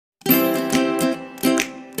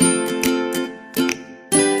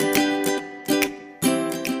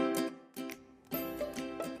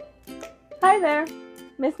Hi there,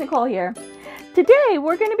 Miss Nicole here. Today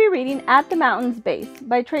we're going to be reading At the Mountain's Base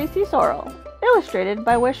by Traci Sorell, illustrated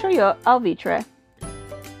by Weshoyot Alvitre.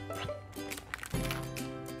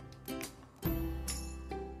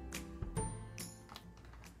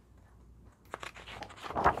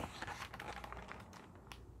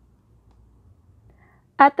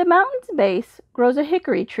 At the mountain's base grows a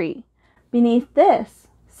hickory tree. Beneath this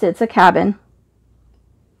sits a cabin.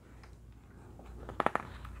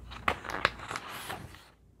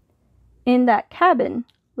 In that cabin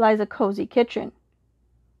lies a cozy kitchen,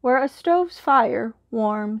 where a stove's fire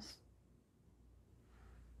warms.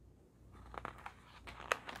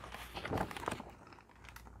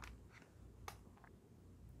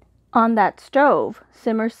 On that stove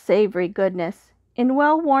simmers savory goodness in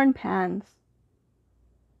well-worn pans.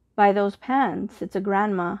 By those pans sits a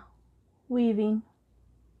grandma, weaving.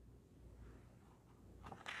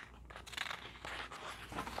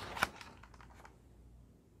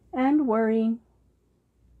 And worrying.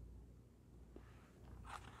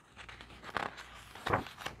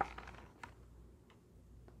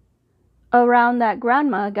 Around that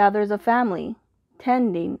grandma gathers a family,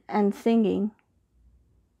 tending and singing.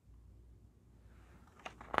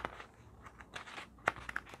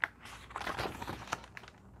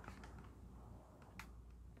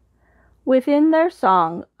 Within their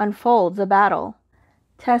song unfolds a battle,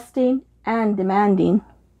 testing and demanding.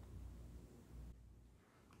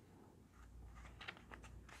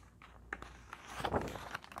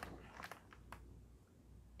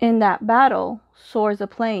 In that battle soars a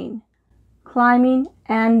plane, climbing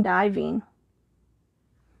and diving.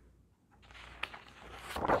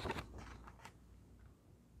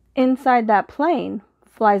 Inside that plane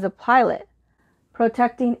flies a pilot,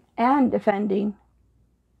 protecting and defending.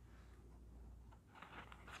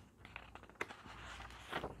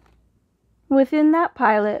 Within that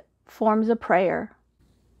pilot forms a prayer,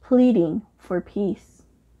 pleading for peace.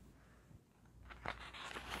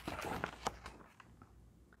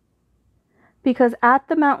 Because at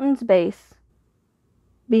the mountain's base,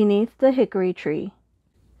 beneath the hickory tree,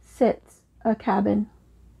 sits a cabin.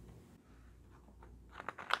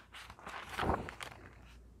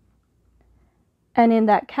 And in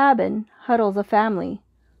that cabin huddles a family,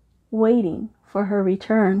 waiting for her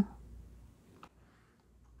return.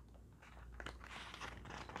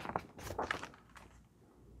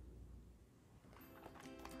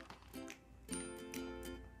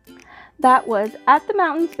 That was At the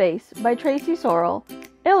Mountain's Base by Traci Sorell,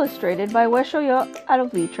 illustrated by Weshoyot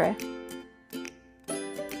Alvitre.